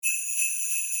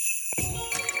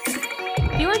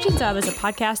Origins Of is a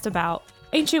podcast about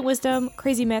ancient wisdom,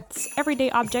 crazy myths, everyday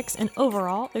objects, and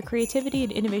overall, the creativity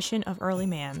and innovation of early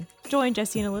man. Join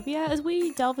Jesse and Olivia as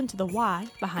we delve into the why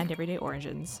behind everyday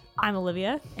origins. I'm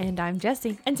Olivia. And I'm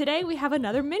Jessie. And today we have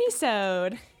another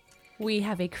Minisode. We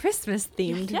have a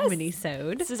Christmas-themed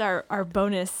Minisode. This is our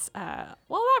bonus, well,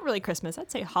 not really Christmas.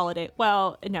 I'd say holiday.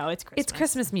 Well, no, it's Christmas. It's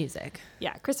Christmas music.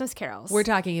 Yeah, Christmas carols. We're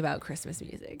talking about Christmas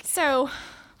music. So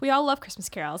we all love Christmas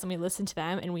carols and we listen to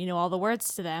them and we know all the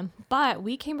words to them, but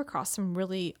we came across some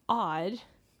really odd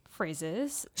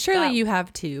phrases. Surely you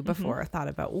have too before thought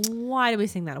about why do we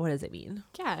sing that? What does it mean?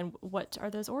 Yeah, and what are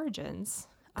those origins?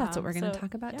 That's what we're going to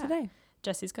talk about today.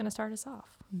 Jesse's going to start us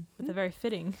off with a very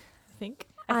fitting, I think.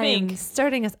 I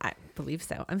believe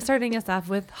so. I'm starting us off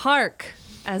with Hark,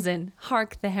 as in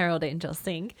Hark the Herald Angels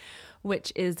Sing,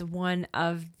 which is one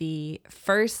of the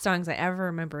first songs I ever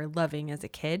remember loving as a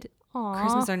kid. Aww.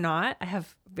 Christmas or not, I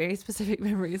have very specific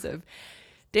memories of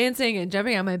dancing and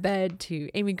jumping on my bed to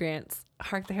Amy Grant's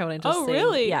Hark the Herald Angels Sing. Oh,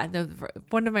 really? Yeah, no,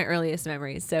 one of my earliest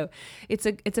memories. So it's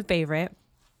a favorite.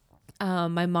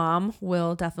 My mom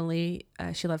will definitely,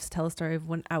 she loves to tell a story of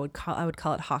when I would call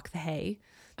it Hawk the Hay.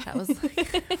 That was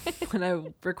like when I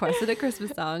requested a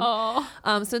Christmas song.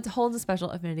 So it holds a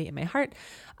special affinity in my heart.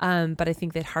 But I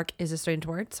think that hark is a strange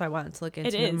word, so I wanted to look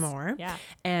into it more. Yeah.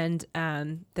 And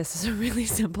this is a really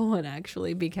simple one,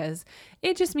 actually, because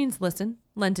it just means listen,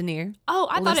 lend an ear. Oh,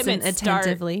 I thought it meant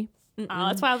attentively. Oh,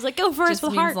 that's why I was like, go first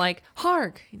with means hark. like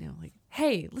hark, like,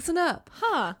 hey, listen up.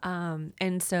 Huh.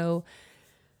 And so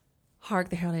Hark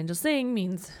the Herald Angels Sing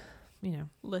means,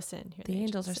 listen. the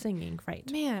angels are singing, right?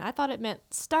 Man, I thought it meant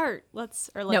start.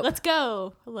 Let's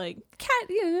go. Like Cat,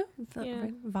 Yeah.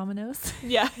 right? Vamonos.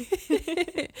 Yeah.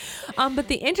 But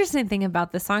the interesting thing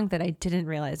about the song that I didn't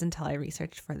realize until I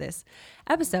researched for this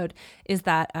episode is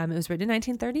that it was written in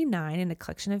 1939 in a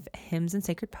collection of hymns and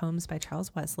sacred poems by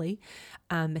Charles Wesley.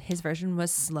 His version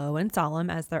was slow and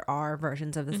solemn, as there are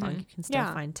versions of the song you can still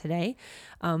find today.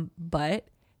 But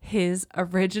his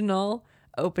original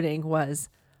opening was,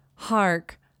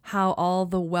 "Hark, how all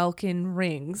the welkin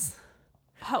rings."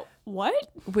 How? What?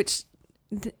 Which,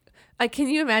 can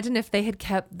you imagine if they had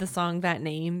kept the song that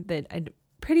name? That I'm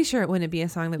pretty sure it wouldn't be a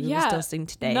song that we would still sing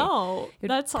today. No,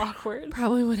 that's awkward.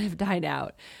 Probably would have died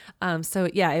out. So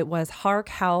yeah, it was "Hark,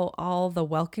 how all the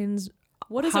welkins."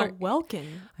 What is a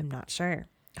welkin? I'm not sure.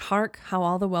 "Hark, how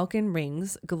all the welkin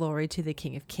rings, glory to the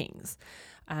King of Kings."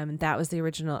 That was the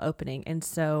original opening. And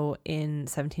so in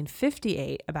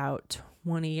 1758, about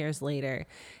 20 years later,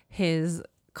 his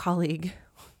colleague,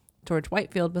 George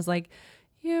Whitefield, was like,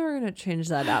 yeah, we're going to change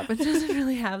that up. It doesn't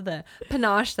really have the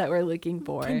panache that we're looking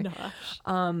for.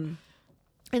 And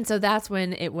so that's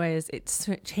when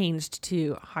it changed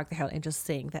to Hark the Herald Angels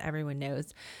Sing, that everyone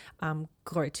knows.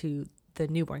 Glory to the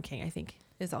newborn king, I think,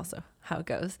 is also how it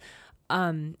goes.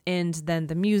 And then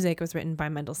the music was written by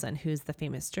Mendelssohn, who's the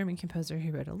famous German composer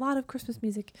who wrote a lot of Christmas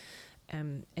music.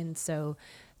 And so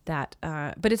that,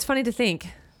 but it's funny to think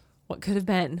what could have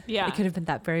been. Yeah. It could have been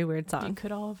that very weird song. You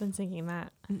could all have been singing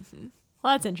that. Mm-hmm.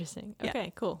 Well, that's interesting.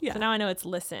 Okay, cool. Yeah. So now I know it's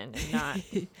listen and not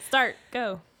start,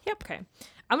 go. Yep. Okay.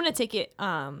 I'm going to take it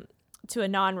to a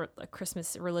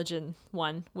non-Christmas religion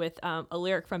one with a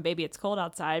lyric from Baby It's Cold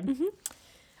Outside. Mm-hmm.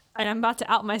 And I'm about to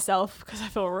out myself because I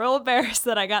feel real embarrassed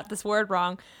that I got this word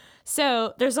wrong.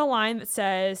 So there's a line that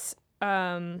says,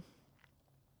 my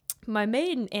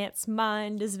maiden aunt's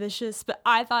mind is vicious, but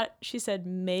I thought she said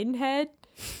maidenhead,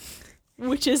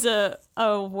 which is a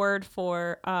word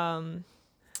for,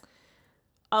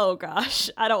 oh gosh,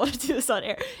 I don't want to do this on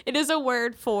air. It is a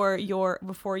word for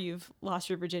before you've lost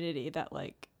your virginity that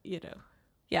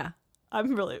Yeah.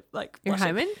 I'm really like your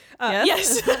hymen?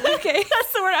 Yes. Okay,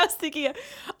 that's the word I was thinking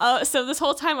of. So this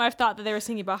whole time I've thought that they were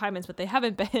singing about hymens, but they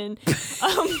haven't been.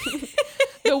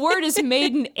 The word is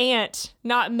maiden aunt,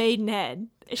 not maidenhead.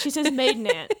 She says maiden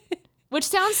aunt, which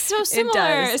sounds so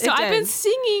similar. So I've been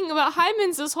singing about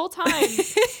hymens this whole time.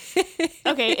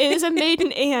 Okay, it is a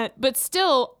maiden aunt, but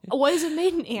still, what is a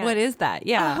maiden aunt? What is that?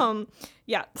 Yeah.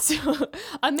 Yeah, so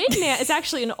a maiden aunt is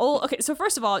actually an old... Okay, so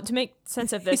first of all, to make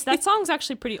sense of this, that song's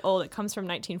actually pretty old. It comes from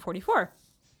 1944,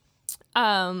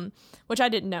 which I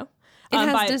didn't know. It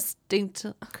has distinct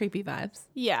creepy vibes.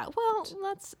 Yeah, well,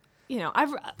 that's...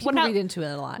 People read into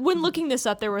it a lot. When looking this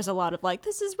up, there was a lot of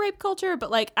this is rape culture,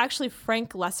 but actually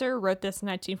Frank Lesser wrote this in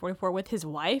 1944 with his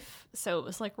wife, so it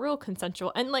was real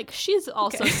consensual. And she's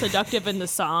also seductive in the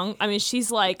song. I mean,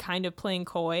 she's kind of playing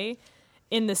coy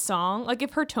in the song.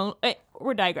 If her tone...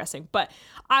 we're digressing, but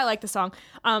I like the song.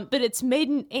 But it's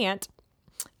maiden aunt,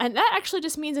 and that actually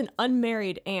just means an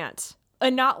unmarried aunt,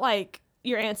 and not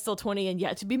your aunt's still 20 and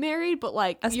yet to be married, but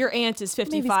like your aunt is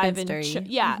 55 and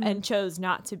and chose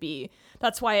not to be.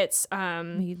 That's why it's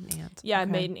maiden aunt. Yeah,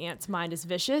 okay. Maiden aunt's mind is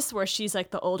vicious, where she's like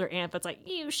the older aunt that's like,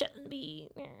 you shouldn't be.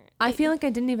 I feel like I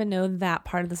didn't even know that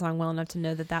part of the song well enough to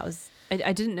know that was.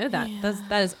 I didn't know that. Yeah.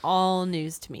 That is all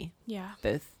news to me. Yeah,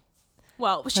 both.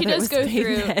 Well, she does go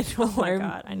through. Oh my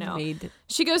God, I know.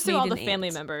 She goes through all the family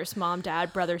members: mom,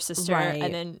 dad, brother, sister,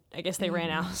 and then I guess they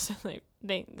ran out. So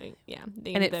they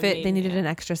needed an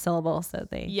extra syllable, so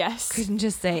they couldn't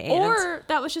just say aunt. Or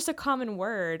that was just a common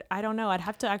word. I don't know. I'd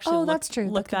have to actually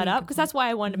look that up, because that's why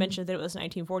I wanted to mention that it was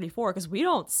 1944, because we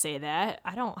don't say that.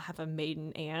 I don't have a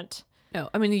maiden aunt. No,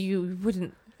 I mean you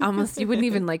wouldn't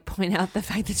even like point out the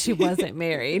fact that she wasn't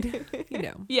married.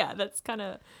 Yeah, that's kind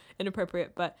of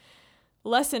inappropriate, but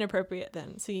less inappropriate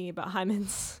than singing about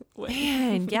Hyman's wedding.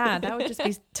 Man, yeah, that would just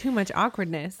be too much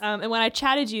awkwardness. And when I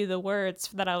chatted you the words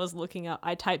that I was looking up,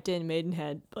 I typed in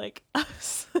Maidenhead. Like,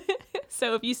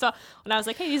 so if you saw when I was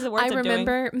like, "Hey, these are the words I'm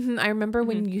doing." I remember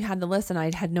when you had the list, and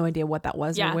I had no idea what that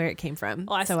was or where it came from.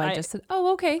 Well, I just said,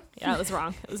 "Oh, okay." Yeah, it was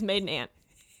wrong. It was maiden aunt.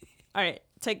 All right.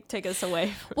 Take us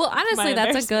away. Well, honestly,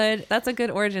 that's a good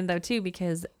origin though too,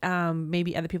 because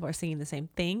maybe other people are singing the same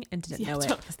thing and didn't know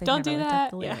it. Don't do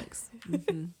that. The lyrics. Yeah.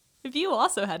 Mm-hmm. If you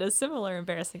also had a similar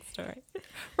embarrassing story,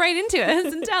 write into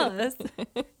us and tell us.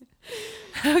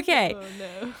 Okay. Oh,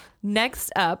 no.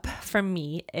 Next up from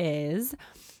me is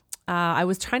I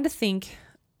was trying to think.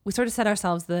 We sort of set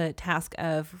ourselves the task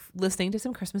of listening to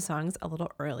some Christmas songs a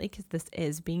little early, because this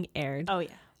is being aired. Oh yeah.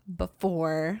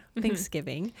 Before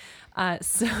Thanksgiving.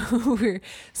 So we're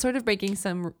sort of breaking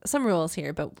some rules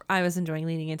here, but I was enjoying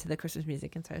leaning into the Christmas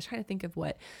music, and so I was trying to think of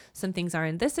what some things are.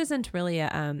 And this isn't really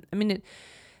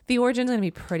the origin's going to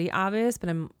be pretty obvious, but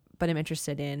I'm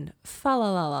interested in fa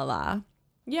la la la la.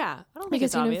 Yeah, I don't think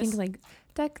it's obvious. Think like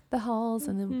deck the halls,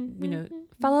 and then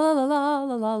fa la la la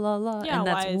la la la la. Yeah, and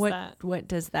that's why is that? What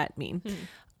does that mean?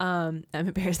 I'm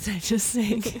embarrassed that I just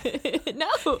sing.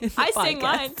 No, I sing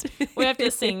mine. We have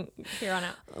to sing here on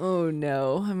out. Oh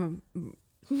no, I'm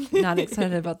not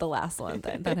excited about the last one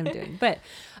that I'm doing. But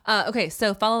okay,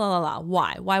 so fa la la la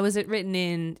la. Why was it written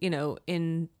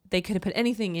in? They could have put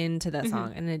anything into that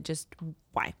song, and it just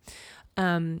why.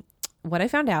 What I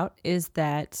found out is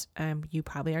that you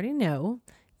probably already know.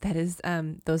 That is,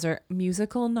 those are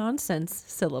musical nonsense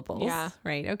syllables. Yeah.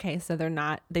 Right. Okay. So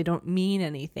they don't mean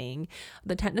anything.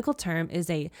 The technical term is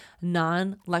a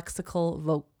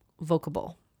non-lexical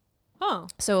vocable. Oh.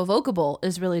 So a vocable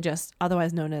is really just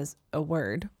otherwise known as a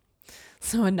word.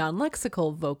 So a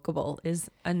non-lexical vocable is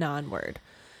a non-word.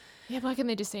 Yeah, but why can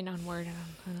they just say non-word?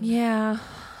 I don't know. Yeah.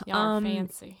 Y'all are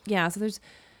fancy. Yeah. So there's.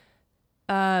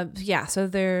 So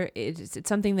it's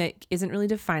something that isn't really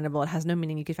definable. It has no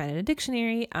meaning you could find in a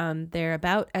dictionary. They're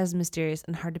about as mysterious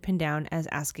and hard to pin down as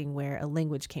asking where a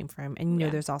language came from. And,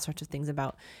 there's all sorts of things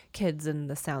about kids and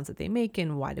the sounds that they make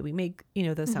and why do we make,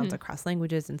 those sounds across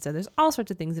languages. And so there's all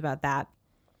sorts of things about that.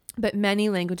 But many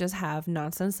languages have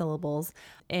nonsense syllables,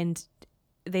 and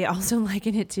they also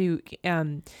liken it to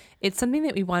it's something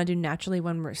that we want to do naturally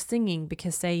when we're singing,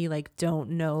 because say you like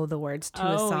don't know the words to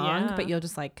a song, but you'll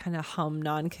just like kind of hum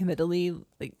non-committally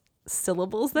like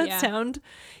syllables that sound,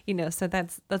 so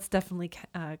that's definitely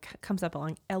comes up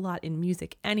a lot in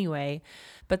music anyway.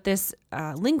 But this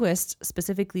linguist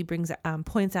specifically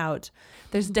points out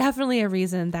there's definitely a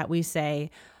reason that we say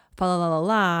fa la la la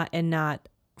la and not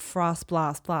frost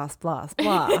blast blast blast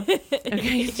blah.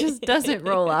 Okay, it just doesn't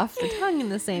roll off the tongue in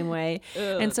the same way.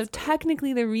 And so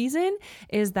technically the reason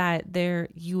is that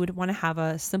you would want to have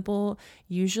a simple,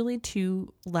 usually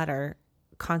 2-letter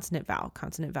consonant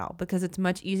vowel, because it's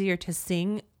much easier to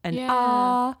sing an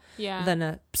than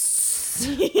a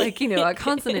pss, like a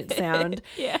consonant sound.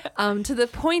 To the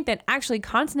point that actually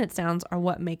consonant sounds are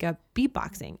what make up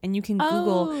beatboxing. And you can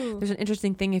Google. There's an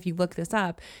interesting thing, if you look this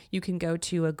up, you can go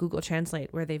to a Google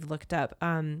Translate where they've looked up.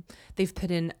 They've put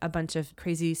in a bunch of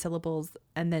crazy syllables,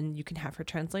 and then you can have her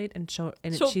translate and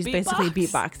she's basically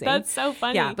beatboxing. That's so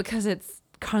funny. Yeah, because it's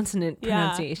consonant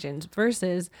pronunciations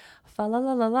versus fa la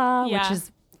la la la, which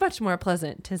is much more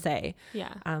pleasant to say.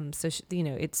 Yeah. So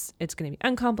it's going to be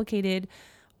uncomplicated.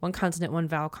 One consonant, one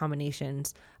vowel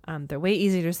combinations. They're way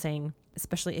easier to sing,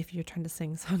 especially if you're trying to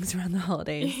sing songs around the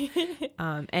holidays.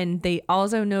 And they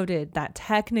also noted that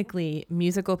technically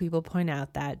musical people point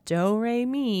out that do, re,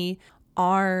 mi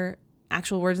are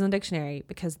actual words in the dictionary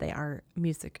because they are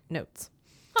music notes.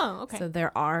 Oh, okay. So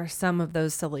there are some of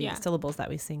those syllables that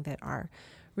we sing that are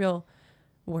real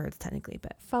words technically,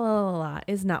 but fa la la la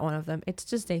is not one of them. It's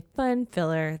just a fun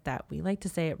filler that we like to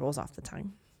say. It rolls off the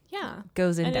tongue. Yeah,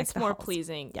 goes in. And it's more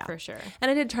pleasing for sure.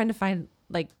 And I did trying to find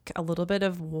like a little bit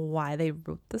of why they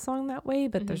wrote the song that way,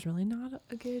 but there's really not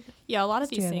a good. Yeah, a lot of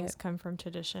these things come from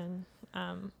tradition.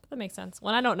 That makes sense.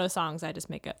 When I don't know songs, I just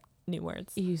make up new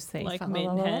words. You say like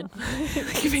Maidenhead.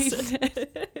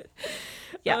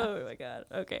 Yeah. Oh my god.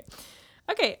 Okay.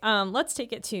 Let's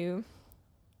take it to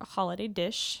a holiday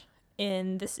dish,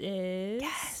 and this is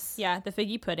the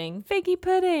figgy pudding. Figgy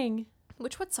pudding.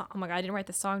 What song? Oh my god, I didn't write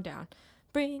the song down.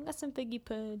 Bring us some figgy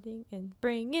pudding and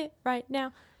bring it right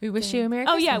now. We wish you a Merry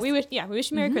Christmas. Oh yeah, we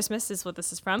wish you Merry Christmas is what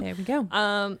this is from. There we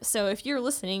go. So if you're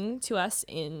listening to us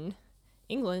in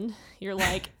England, you're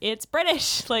like, it's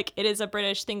British. Like, it is a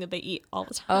British thing that they eat all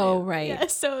the time. Oh, right. Yeah,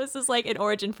 so this is like an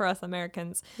origin for us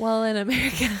Americans. Well, in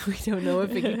America, we don't know what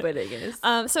figgy pudding is.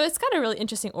 So it's got a really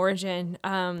interesting origin.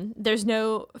 There's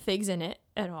no figs in it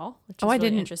at all, which is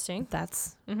really interesting.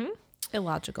 That's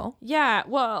illogical. Yeah,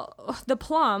 well, the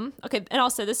plum. Okay, and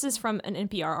also this is from an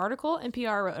NPR article.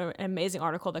 NPR wrote an amazing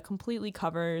article that completely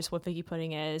covers what figgy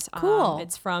pudding is. Cool.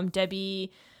 It's from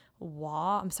Debbie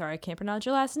I'm sorry, I can't pronounce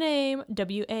your last name.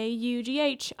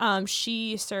 Waugh.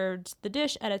 She served the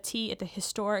dish at a tea at the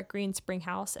historic Green Spring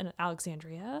House in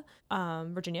Alexandria,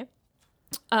 Virginia.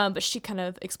 But she kind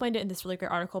of explained it in this really great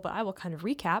article, but I will kind of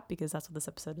recap because that's what this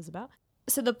episode is about.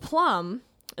 So the plum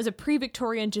is a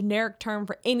pre-Victorian generic term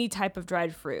for any type of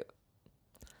dried fruit.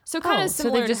 So kind of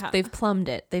similar they've plumbed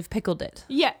it. They've pickled it.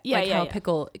 Yeah. How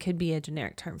pickle could be a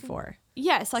generic term for.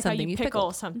 Yeah, it's like how you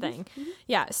pickle something.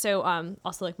 Yeah, so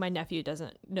also like my nephew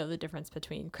doesn't know the difference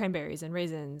between cranberries and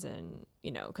raisins, and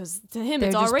because to him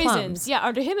it's all raisins. Plums. Yeah,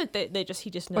 or to him he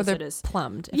just knows it is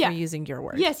plumbed. If you're using your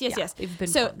word. Yes. They've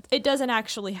been plumbed. It doesn't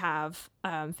actually have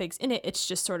figs in it. It's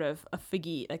just sort of a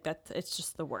figgy, like that. It's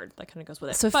just the word that kind of goes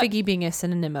with it. So figgy being a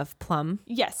synonym of plum.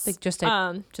 Yes, like just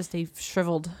a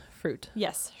shriveled fruit.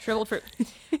 Yes, shriveled fruit.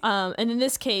 And in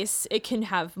this case, it can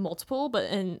have multiple, but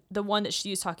in the one that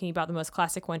she was talking about, the most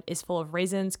classic one, is full of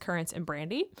raisins, currants, and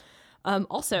brandy.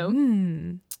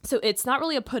 So it's not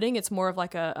really a pudding. It's more of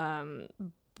like a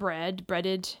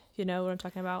breaded, you know what I'm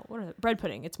talking about? What is it? Bread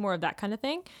pudding. It's more of that kind of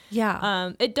thing.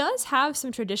 Yeah. It does have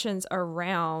some traditions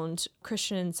around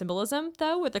Christian symbolism,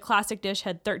 though, with the classic dish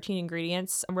had 13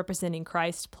 ingredients representing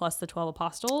Christ plus the 12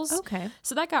 apostles. Okay.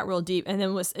 So that got real deep. And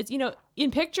then it's in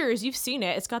pictures, you've seen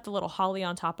it. It's got the little holly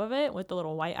on top of it with the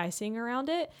little white icing around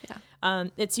it. Yeah.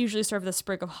 It's usually served with a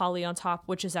sprig of holly on top,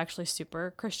 which is actually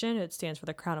super Christian. It stands for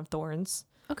the crown of thorns.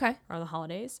 Okay. Around the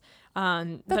holidays.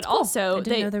 That's but cool. also I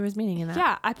didn't know there was meaning in that.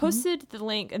 Yeah, I posted the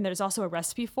link, and there's also a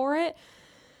recipe for it.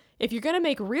 If you're gonna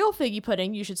make real figgy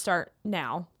pudding, you should start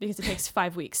now because it takes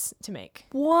 5 weeks to make.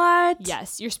 What?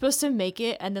 Yes, you're supposed to make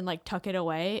it and then like tuck it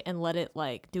away and let it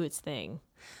like do its thing.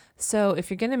 So if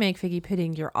you're gonna make figgy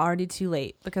pudding, you're already too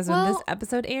late because when this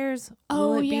episode airs,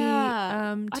 will it be?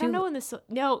 I don't know when this.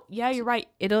 No, yeah, you're right.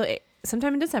 It'll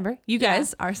sometime in December. You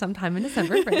guys are sometime in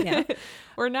December right now.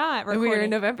 We're not recording. We're in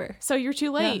November, so you're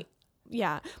too late.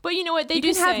 Yeah. But you know what? You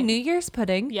can have New Year's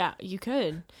pudding. Yeah, you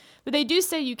could. But they do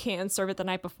say you can serve it the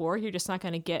night before. You're just not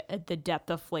going to get the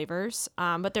depth of flavors.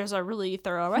 But there's a really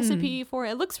thorough recipe for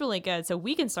it. It looks really good. So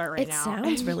we can start now. It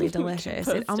sounds really delicious.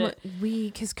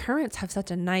 Because currants have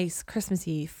such a nice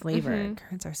Christmassy flavor. Mm-hmm.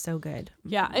 Currants are so good.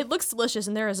 Yeah, it looks delicious.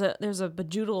 And there's a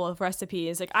bajillion of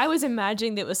recipes. Like I was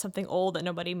imagining that it was something old that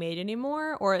nobody made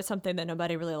anymore, or it's something that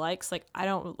nobody really likes. Like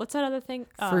what's that other thing?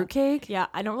 Fruitcake? Yeah,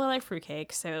 I don't really like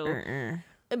fruitcake. So.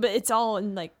 But it's all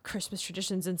in like Christmas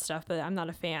traditions and stuff, but I'm not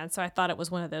a fan. So I thought it was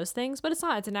one of those things, but it's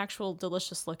not. It's an actual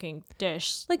delicious looking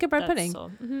dish. Like a bread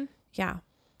pudding. Yeah.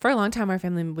 For a long time, our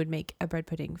family would make a bread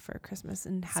pudding for Christmas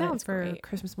and have it for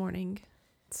Christmas morning.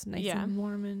 It's nice and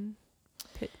warm and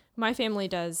My family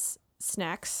does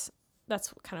snacks.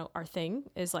 That's kind of our thing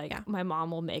is like my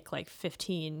mom will make like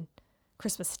 15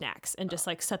 Christmas snacks and just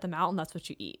like set them out and that's what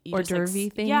you eat. You hors d'oeuvre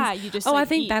things. Yeah. You just I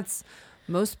think that's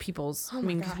most people's.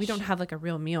 Because we don't have like a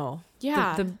real meal.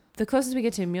 Yeah. The closest we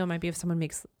get to a meal might be if someone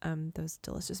makes those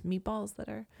delicious meatballs that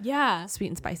are sweet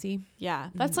and spicy. Yeah.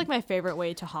 That's like my favorite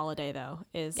way to holiday though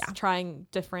is trying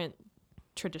different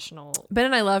traditional Ben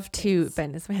and I love to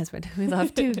Ben is my husband. We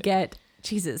love to get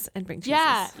cheeses and bring cheeses.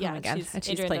 Yeah. Oh my God. A cheese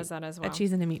Adrian plate. does that as well. A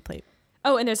cheese and a meat plate.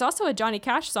 Oh, and there's also a Johnny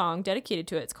Cash song dedicated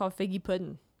to it. It's called Figgy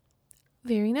Puddin'.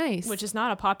 Very nice. Which is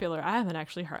not a popular. I haven't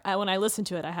actually heard. When I listened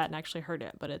to it, I hadn't actually heard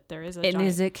it, but there is a. And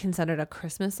is it considered a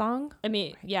Christmas song? I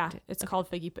mean, yeah, it's called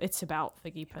Figgy. It's about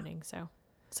figgy pudding. So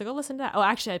go listen to that. Oh,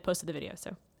 actually, I posted the video.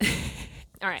 So,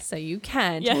 all right. So you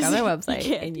can check out our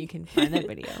website and you can find that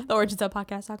video.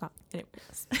 theoriginsofpodcast.com.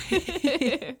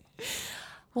 Anyways.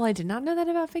 Well, I did not know that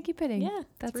about figgy pudding. Yeah,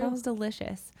 that sounds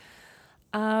delicious.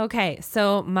 Okay,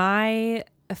 so my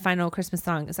final Christmas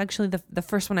song is actually the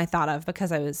first one I thought of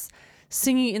because I was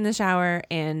singing in the shower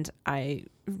and I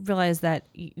realized that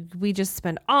we just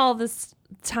spent all this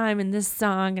time in this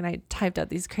song, and I typed out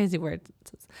these crazy words. It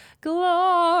says,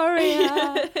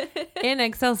 Gloria in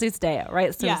excelsis Deo,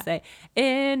 right? So we say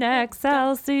in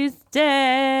excelsis Deo,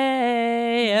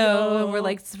 and we're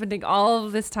like spending all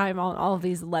of this time on all of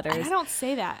these letters. And I don't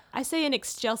say that. I say in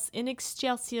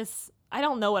excelsis. I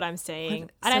don't know what I'm saying,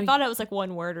 and I thought it was like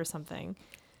one word or something.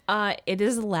 It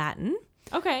is Latin.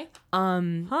 Okay.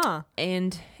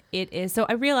 And it is. So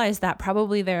I realized that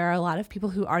probably there are a lot of people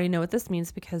who already know what this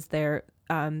means because they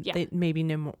maybe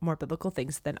know more biblical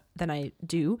things than I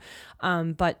do.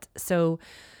 But so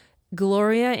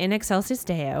Gloria in excelsis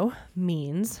Deo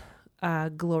means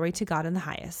glory to God in the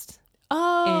highest.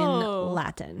 Oh. In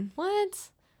Latin. What?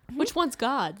 Mm-hmm. Which one's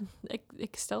God?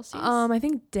 Excelsis? I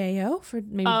think Deo for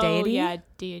maybe deity. Yeah,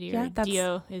 deity. Yeah,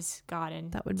 Dio is God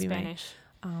in that would be Spanish.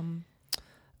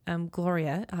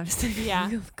 Gloria, obviously.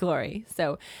 Yeah. Glory.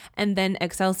 So, and then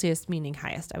excelsis meaning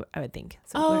highest, I would think.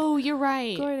 So you're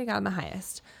right. Glory to God in the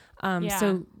highest.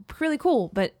 So really cool.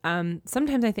 But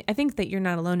sometimes I think that you're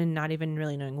not alone in not even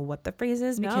really knowing what the phrase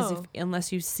is, because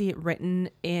unless you see it written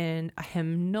in a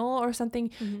hymnal or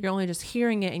something, you're only just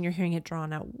hearing it, and you're hearing it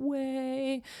drawn out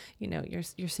way, you're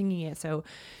singing it. So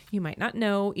you might not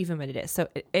know even what it is. So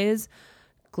it is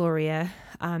Gloria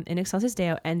in excelsis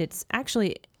Deo, and it's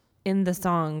actually in the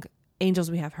song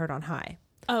Angels We Have Heard on High.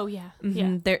 Oh, yeah. Mm-hmm.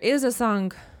 Yeah. There is a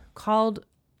song called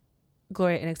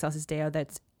Gloria in excelsis Deo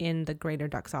that's in the Greater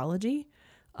Doxology,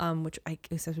 which I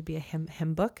guess would be a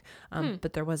hymn book.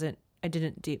 But I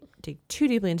didn't dig too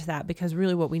deeply into that, because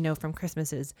really what we know from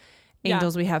Christmas is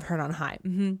Angels We Have Heard on High.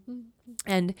 Mm-hmm.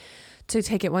 And to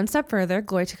take it one step further,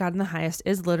 Glory to God in the highest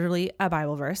is literally a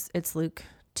Bible verse. It's Luke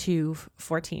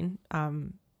 2:14,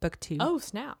 book 2. Oh,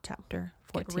 snap. Chapter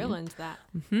 14. Get real into that.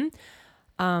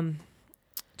 Mm-hmm.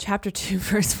 Chapter 2,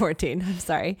 verse 14. I'm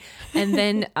sorry. And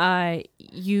then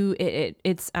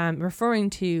it's referring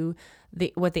to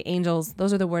what the angels.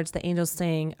 Those are the words the angels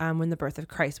sang when the birth of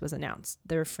Christ was announced.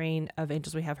 The refrain of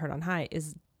Angels We Have Heard on High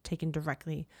is taken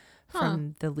directly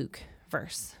from the Luke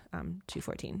verse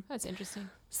 2:14. That's interesting.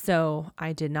 So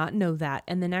I did not know that.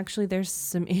 And then actually there's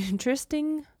some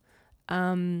interesting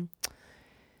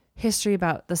history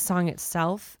about the song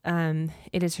itself.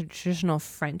 It is a traditional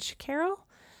French carol.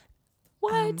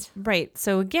 What? Right.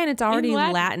 So again, it's already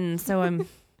Latin. So I'm,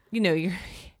 you're.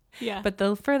 Yeah. But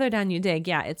the further down you dig,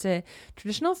 it's a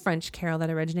traditional French carol that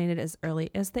originated as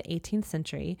early as the 18th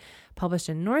century, published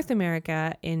in North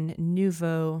America in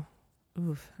Nouveau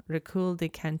Recueil de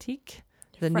Cantique,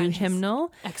 the new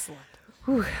hymnal. Excellent.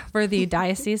 For the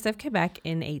Diocese of Quebec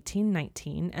in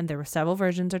 1819, and there were several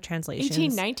versions or translations.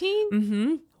 1819?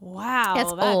 Mm-hmm. Wow,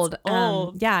 that's old.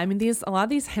 I mean, a lot of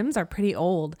these hymns are pretty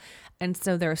old, and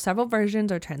so there are several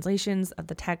versions or translations of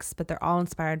the text, but they're all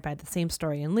inspired by the same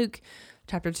story in Luke,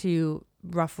 chapter 2,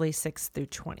 roughly 6 through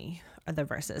 20 are the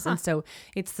verses, and so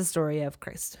it's the story of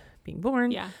Christ being born.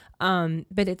 Yeah.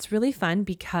 But it's really fun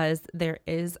because there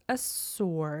is a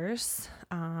source,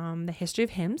 the history of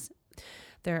hymns.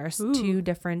 There are two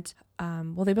different,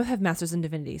 they both have masters in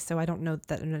divinity, so I don't know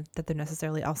that they're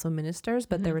necessarily also ministers,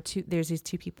 but there's these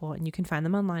two people, and you can find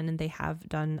them online, and they have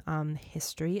done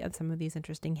history of some of these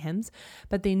interesting hymns,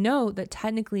 but they know that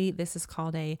technically this is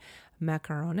called a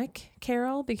macaronic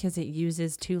carol because it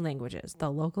uses two languages,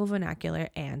 the local vernacular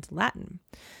and Latin.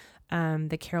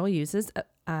 The carol uses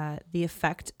the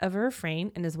effect of a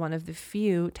refrain and is one of the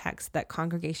few texts that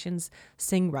congregations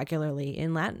sing regularly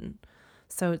in Latin.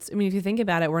 So if you think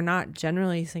about it, we're not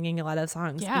generally singing a lot of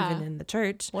songs, even in the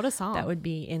church. What a song. That would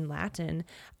be in Latin.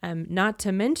 Not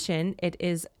to mention, it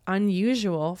is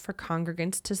unusual for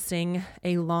congregants to sing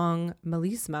a long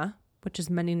melisma, which is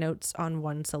many notes on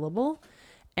one syllable,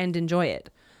 and enjoy it.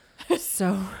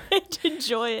 So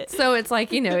enjoy it. So it's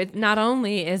like, not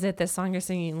only is it this song you're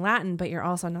singing in Latin, but you're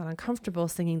also not uncomfortable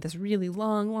singing this really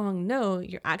long note.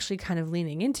 You're actually kind of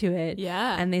leaning into it.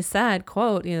 Yeah. And they said,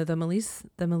 quote, the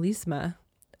melisma,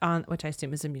 on which I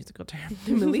assume is a musical term,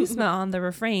 the melisma on the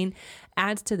refrain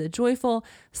adds to the joyful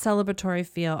celebratory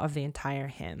feel of the entire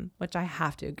hymn, which I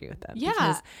have to agree with them. Yeah,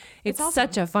 because it's awesome.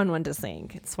 Such a fun one to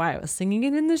sing. It's why I was singing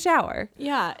it in the shower.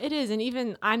 Yeah, it is. And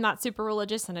even I'm not super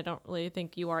religious, and I don't really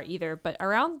think you are either, but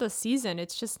around the season,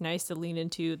 it's just nice to lean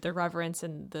into the reverence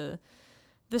and the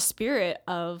spirit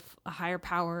of a higher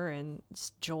power and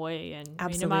just joy.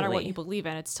 And no matter what you believe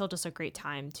in, it's still just a great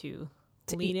time to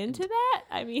lean into that.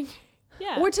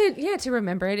 Yeah. Or to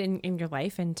remember it in your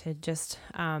life, and to just,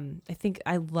 I think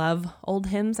I love old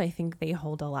hymns. I think they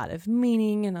hold a lot of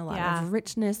meaning and a lot of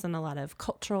richness and a lot of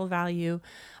cultural value.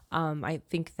 I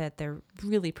think that they're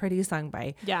really pretty, sung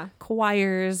by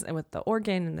choirs and with the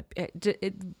organ,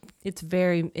 and it's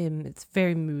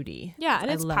very moody. Yeah,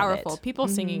 and it's powerful. People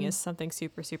singing is something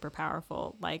super, super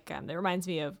powerful. Like, that reminds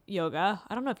me of yoga.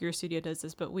 I don't know if your studio does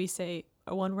this, but we say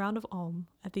one round of Om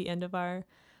at the end of our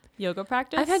yoga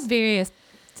practice. I've had various,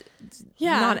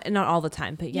 not all the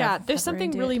time, but there's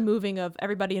something really moving of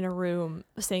everybody in a room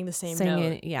saying the same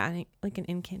note. Like an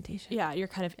incantation. Yeah, you're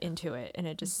kind of into it, and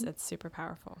it just it's super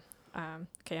powerful.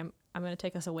 Okay, I'm going to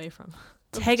take us away from.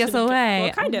 Take us away.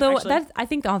 Well, kind of. Actually. I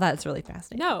think all that's really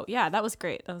fascinating. No, yeah, that was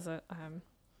great. That was a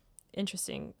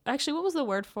interesting. Actually, what was the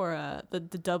word for the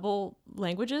double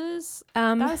languages?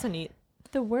 That was a neat.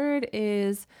 The word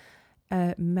is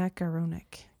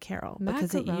macaronic carol,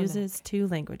 because it uses two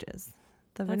languages,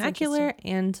 the vernacular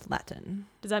and Latin.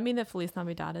 Does that mean that Feliz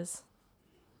Navidad is?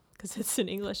 Because it's in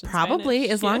English and probably,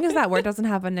 Spanish. As long as that word doesn't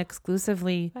have an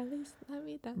exclusively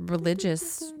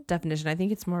religious definition. I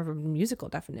think it's more of a musical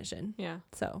definition. Yeah.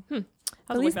 So,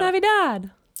 Feliz Navidad.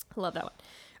 I love that one.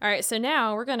 All right, so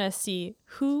now we're going to see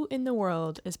who in the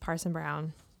world is Parson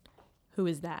Brown. Who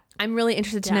is that? I'm really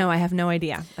interested to know. I have no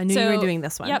idea. I knew you were doing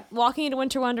this one. Yep. Walking into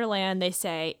Winter Wonderland, they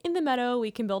say, in the meadow,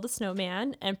 we can build a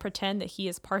snowman and pretend that he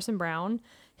is Parson Brown.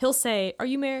 He'll say, are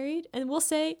you married? And we'll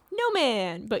say, no,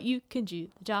 man. But you can do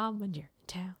the job when you're in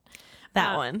town.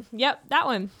 That one. Yep, that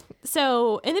one.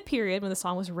 So in the period when the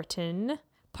song was written,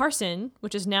 Parson,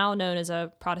 which is now known as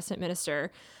a Protestant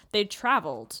minister, they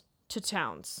traveled to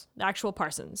towns, the actual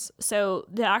parsons. So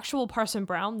the actual Parson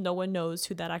Brown, no one knows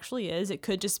who that actually is. It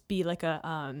could just be like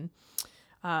a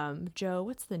Joe,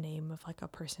 what's the name of like a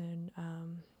person?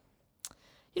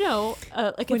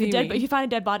 Like if you find a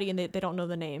dead body and they don't know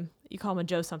the name, you call him a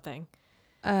Joe something.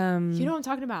 You know what I'm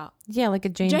talking about? Yeah, like a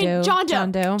John Doe. John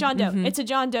Doe. Mm-hmm. It's a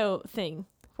John Doe thing.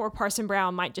 For Parson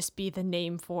Brown might just be the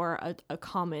name for a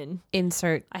common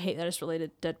insert. I hate that it's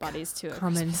related dead bodies to a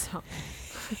common.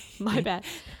 My bad.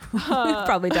 We've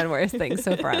probably done worse things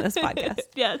so far on this podcast.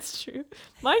 Yeah, it's true.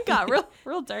 Mine got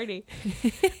real dirty.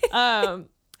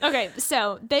 Okay,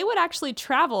 so they would actually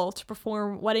travel to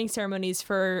perform wedding ceremonies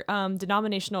for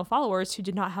denominational followers who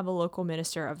did not have a local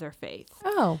minister of their faith.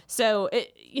 Oh. So,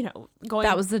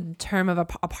 that was the term of a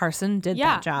parson did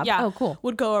that job. Yeah. Oh, cool.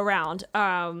 Would go around.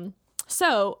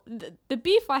 So the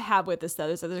beef I have with this, though,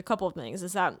 is that there's a couple of things.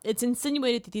 Is that it's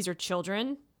insinuated that these are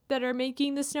children that are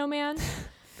making the snowman.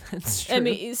 That's true. I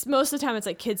mean, most of the time it's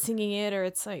like kids singing it, or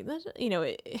it's like,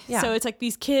 so it's like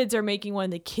these kids are making one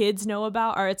the kids know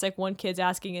about, or it's like one kid's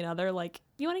asking another, like,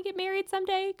 you want to get married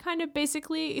someday? Kind of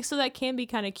basically. So that can be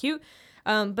kind of cute.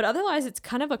 But otherwise, it's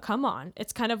kind of a come on.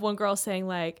 It's kind of one girl saying,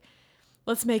 like,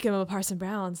 let's make him a Parson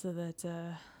Brown so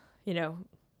that,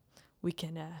 we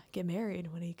can get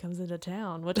married when he comes into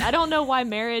town, which I don't know why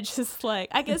marriage is like,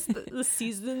 I guess the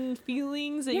season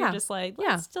feelings that you're just like,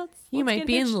 let's you might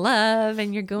be in love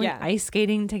and you're going ice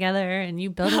skating together and you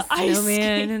build a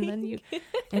snowman and then you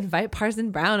invite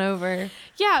Parson Brown over.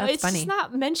 Yeah. That's it's funny. just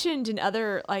not mentioned in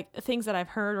other like things that I've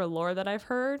heard or lore that I've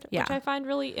heard, which I find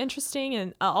really interesting.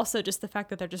 And also just the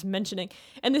fact that they're just mentioning,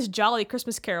 and this jolly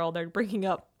Christmas carol, they're bringing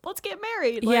up, let's get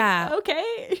married. Like,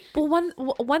 okay. Well,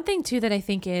 one thing too that I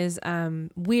think is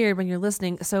weird when you're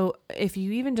listening. So if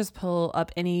you even just pull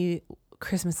up any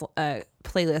Christmas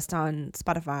playlist on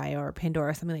Spotify or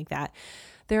Pandora or something like that,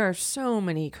 there are so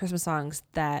many Christmas songs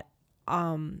that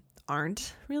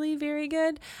aren't really very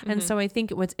good. Mm-hmm. And so I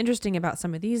think what's interesting about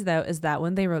some of these though is that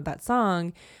when they wrote that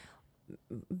song,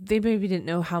 they maybe didn't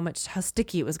know how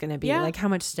sticky it was going to be, like how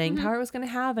much staying power it was going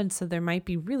to have. And so there might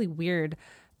be really weird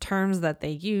terms that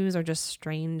they use or just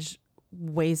strange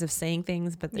ways of saying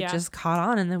things, but they just caught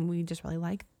on, and then we just really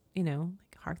like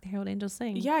Hark the Herald Angels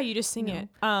Sing. Yeah, you just sing it.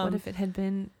 What if it had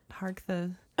been Hark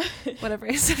the whatever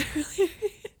I said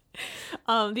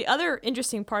earlier? The other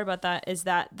interesting part about that is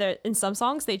that in some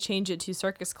songs they change it to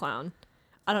Circus Clown.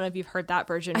 I don't know if you've heard that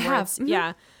version. I have. Mm-hmm.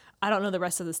 Yeah, I don't know the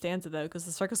rest of the stanza though, because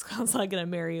the Circus Clown's not gonna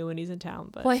marry you when he's in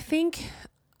town. But well, I think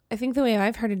the way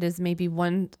I've heard it is maybe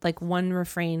one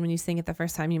refrain. When you sing it the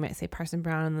first time, you might say Parson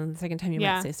Brown, and then the second time you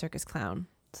might say Circus Clown.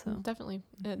 So definitely,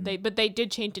 they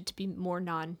did change it to be more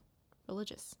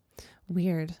non-religious.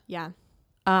 Weird. Yeah.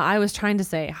 I was trying to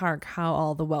say Hark, how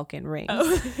all the welkin rings.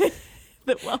 Oh.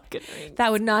 The welkin rings.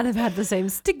 That would not have had the same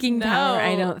sticking power,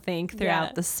 I don't think,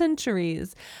 throughout the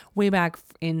centuries. Way back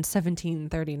in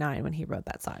 1739 when he wrote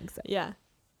that song. So. Yeah.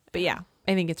 But yeah,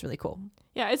 I think it's really cool.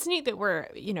 Yeah, it's neat that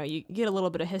you get a little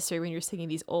bit of history when you're singing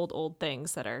these old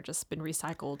things that are just been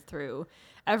recycled through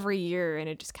every year, and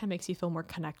it just kind of makes you feel more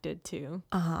connected to.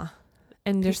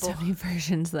 And there's so many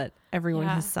versions that everyone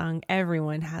has sung.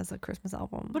 Everyone has a Christmas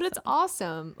album. But it's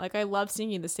awesome. Like, I love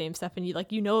singing the same stuff, and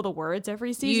you know the words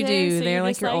every season. You do. So they're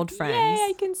like your old friends. Yay,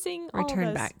 I can sing all Return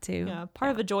this. back to. Yeah,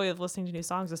 part of the joy of listening to new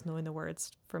songs is knowing the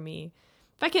words for me.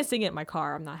 If I can't sing it in my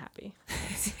car, I'm not happy.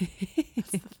 That's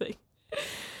the thing.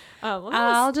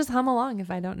 I'll just hum along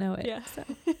if I don't know it. Yeah. So.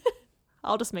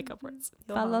 I'll just make up words.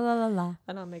 La la la la la.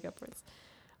 And I'll make up words.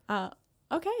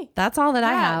 Okay. That's all that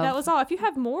I have. That was all. If you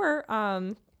have more,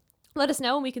 let us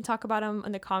know and we can talk about them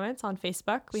in the comments on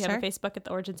Facebook. We have a Facebook at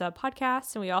the Origins of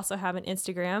Podcast, and we also have an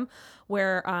Instagram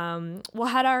where we'll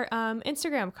have our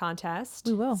Instagram contest.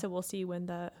 We will. So we'll see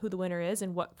who the winner is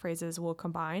and what phrases we'll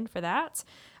combine for that.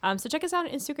 So check us out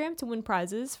on Instagram to win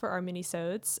prizes for our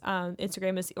minisodes.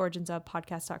 Instagram is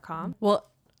theoriginsofpodcast.com. Well,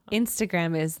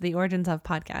 Instagram is the Origins of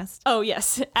Podcast. Oh,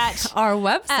 yes. At our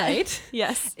website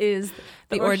yes, is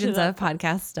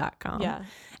theoriginsofpodcast.com. Yeah.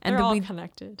 And they're all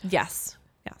connected. Yes.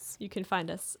 Yes. You can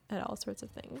find us at all sorts of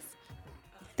things.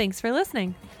 Thanks for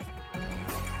listening.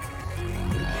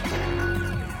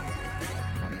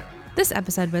 This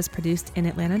episode was produced in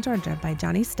Atlanta, Georgia by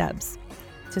Johnny Stubbs.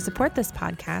 To support this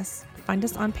podcast, find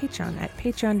us on Patreon at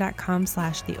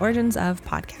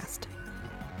patreon.com/theoriginsofpodcast.